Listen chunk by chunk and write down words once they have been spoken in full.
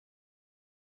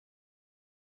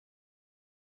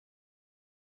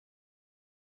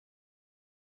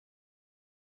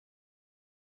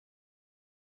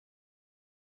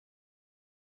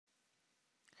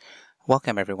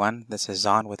Welcome everyone, this is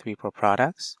Zon with Repro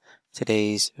Products.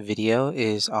 Today's video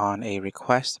is on a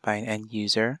request by an end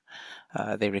user.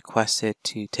 They requested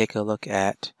to take a look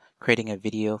at creating a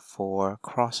video for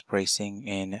cross bracing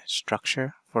in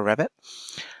structure for Revit.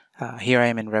 Here I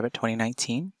am in Revit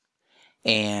 2019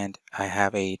 and I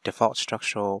have a default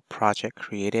structural project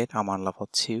created. I'm on level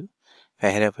 2. If I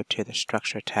head over to the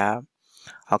structure tab,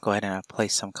 I'll go ahead and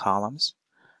place some columns.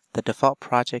 The default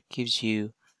project gives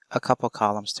you a couple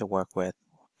columns to work with,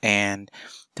 and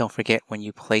don't forget when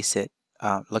you place it,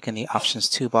 look in the options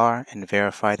toolbar and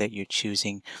verify that you're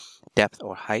choosing depth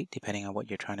or height depending on what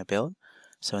you're trying to build.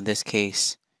 So in this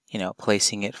case,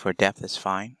 placing it for depth is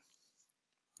fine.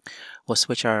 We'll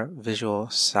switch our visual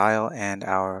style and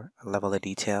our level of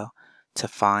detail to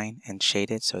fine and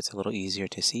shaded so it's a little easier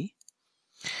to see.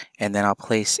 And then I'll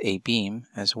place a beam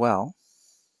as well,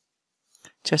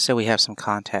 just so we have some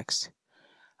context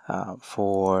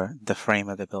for the frame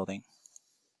of the building.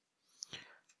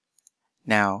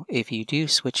 Now, if you do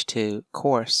switch to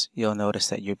coarse, you'll notice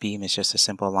that your beam is just a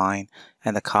simple line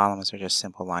and the columns are just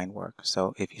simple line work.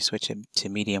 So if you switch it to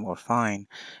medium or fine,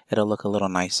 it'll look a little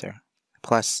nicer.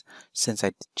 Plus, since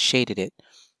I shaded it,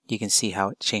 you can see how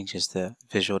it changes the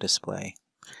visual display.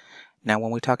 Now,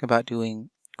 when we talk about doing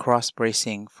cross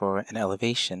bracing for an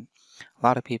elevation, a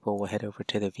lot of people will head over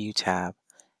to the View tab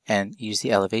and use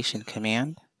the elevation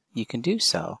command. You can do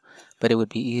so, but it would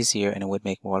be easier and it would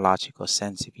make more logical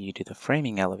sense if you do the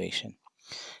framing elevation.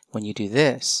 When you do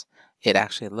this, it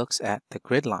actually looks at the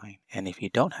grid line, and if you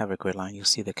don't have a grid line, you'll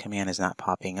see the command is not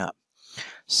popping up.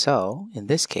 So in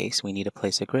this case, we need to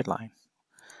place a grid line.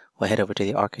 We'll head over to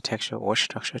the Architecture or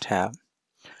Structure tab,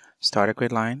 start a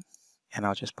grid line, and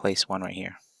I'll just place one right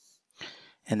here.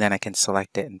 And then I can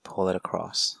select it and pull it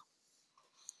across.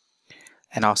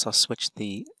 And also switch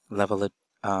the level of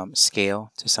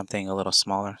scale to something a little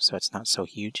smaller so it's not so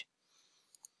huge.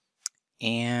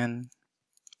 And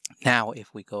now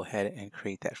if we go ahead and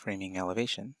create that framing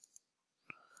elevation,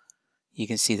 you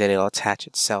can see that it'll attach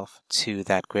itself to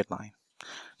that grid line.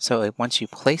 So once you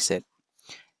place it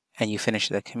and you finish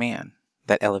the command,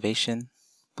 that elevation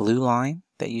blue line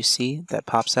that you see that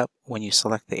pops up when you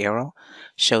select the arrow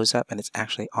shows up, and it's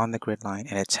actually on the grid line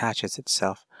and attaches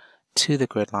itself to the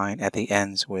grid line at the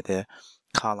ends where the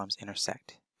columns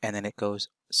intersect, and then it goes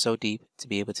so deep to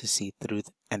be able to see through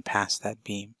and past that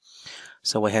beam.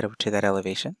 So we'll head over to that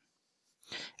elevation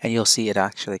and you'll see it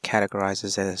actually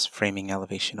categorizes as framing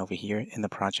elevation over here in the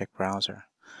project browser.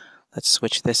 Let's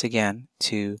switch this again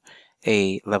to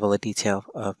a level of detail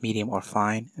of medium or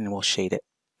fine, and we'll shade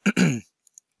it.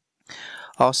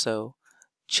 Also,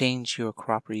 change your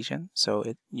crop region so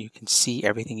you can see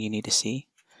everything you need to see,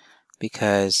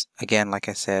 because again, like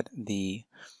I said, the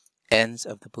ends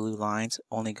of the blue lines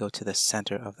only go to the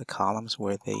center of the columns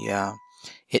where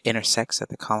it intersects at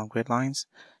the column grid lines,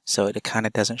 so it kind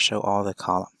of doesn't show all the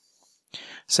column.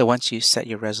 So once you set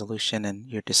your resolution and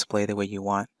your display the way you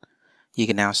want, you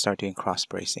can now start doing cross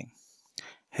bracing.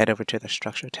 Head over to the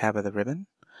Structure tab of the ribbon.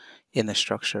 In the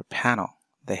Structure panel,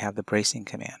 they have the bracing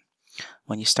command.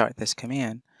 When you start this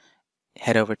command,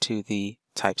 head over to the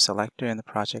type selector in the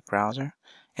project browser,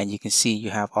 and you can see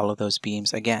you have all of those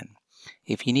beams again.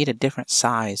 If you need a different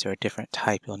size or a different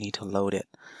type, you'll need to load it.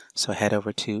 So head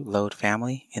over to Load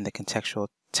Family in the Contextual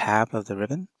tab of the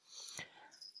ribbon,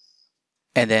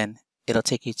 and then it'll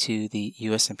take you to the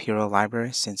US Imperial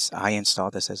Library. Since I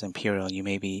installed this as Imperial, you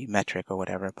may be metric or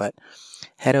whatever, but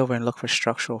head over and look for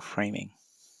structural framing.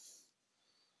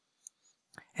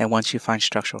 And once you find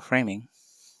structural framing,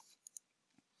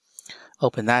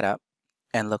 open that up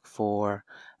and look for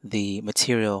the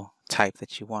material type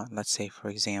that you want. Let's say, for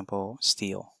example,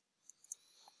 steel.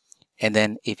 And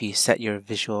then if you set your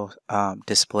visual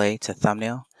display to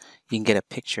thumbnail, you can get a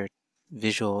picture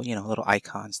visual, little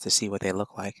icons to see what they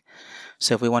look like.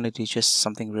 So if we want to do just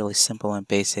something really simple and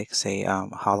basic, say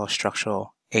hollow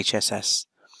structural HSS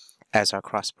as our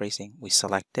cross bracing, we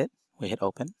select it, we hit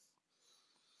open,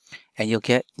 and you'll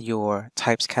get your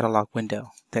types catalog window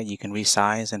that you can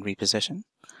resize and reposition.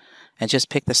 And just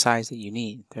pick the size that you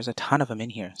need. There's a ton of them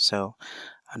in here. So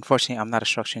unfortunately, I'm not a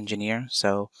structural engineer,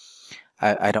 so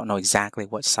I don't know exactly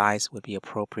what size would be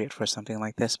appropriate for something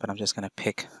like this, but I'm just going to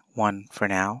pick one for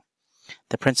now.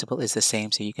 The principle is the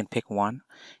same, so you can pick one.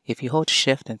 If you hold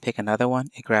Shift and pick another one,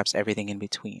 it grabs everything in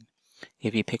between.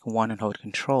 If you pick one and hold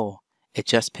Control, it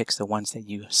just picks the ones that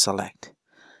you select.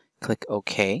 Click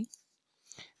OK.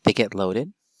 They get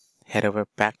loaded. Head over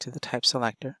back to the type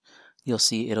selector. You'll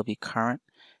see it'll be current,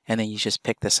 and then you just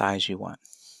pick the size you want.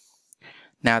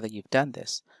 Now that you've done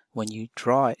this, when you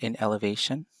draw it in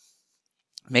elevation,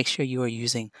 make sure you are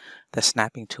using the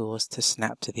snapping tools to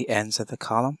snap to the ends of the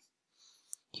column.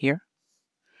 here,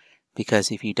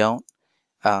 because if you don't,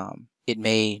 it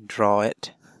may draw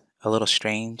it a little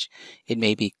strange. It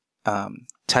may be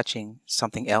touching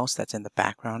something else that's in the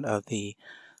background of the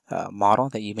model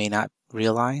that you may not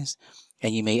realize,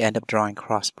 and you may end up drawing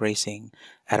cross bracing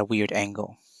at a weird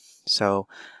angle. So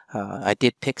I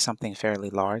did pick something fairly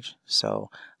large. So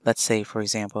let's say, for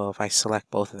example, if I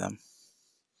select both of them,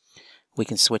 we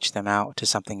can switch them out to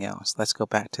something else. Let's go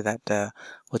back to that.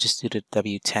 We'll just do the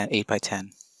W10 8x10.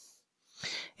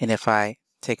 And if I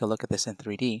take a look at this in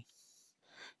 3D,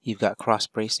 you've got cross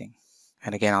bracing.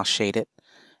 And again, I'll shade it,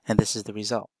 and this is the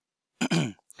result.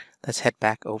 Let's head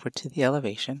back over to the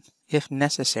elevation. If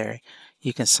necessary,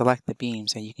 you can select the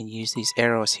beams, and you can use these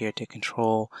arrows here to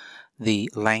control the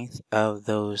length of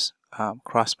those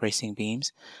cross bracing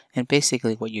beams. And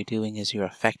basically what you're doing is you're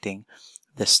affecting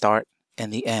the start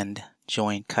and the end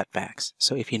join cutbacks.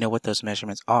 So if you know what those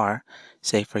measurements are,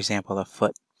 say for example a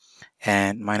foot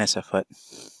and minus a foot,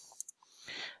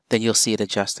 then you'll see it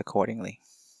adjust accordingly.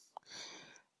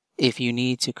 If you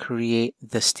need to create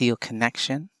the steel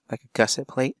connection, like a gusset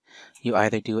plate, you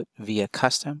either do it via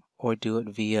custom or do it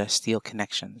via steel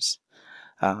connections.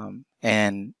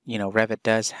 And you know, Revit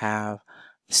does have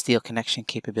the steel connection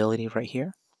capability right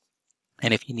here.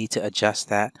 And if you need to adjust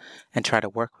that and try to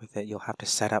work with it, you'll have to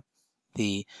set up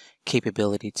the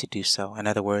capability to do so. In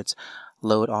other words,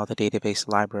 load all the database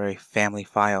library family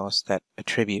files that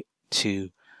attribute to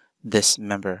this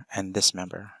member, and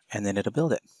then it'll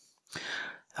build it.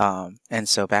 And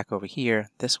so back over here,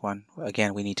 this one,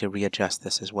 again, we need to readjust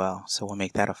this as well. So we'll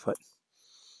make that a foot.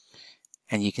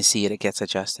 And you can see it gets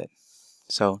adjusted.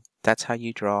 So that's how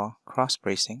you draw cross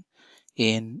bracing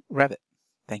in Revit.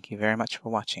 Thank you very much for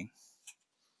watching.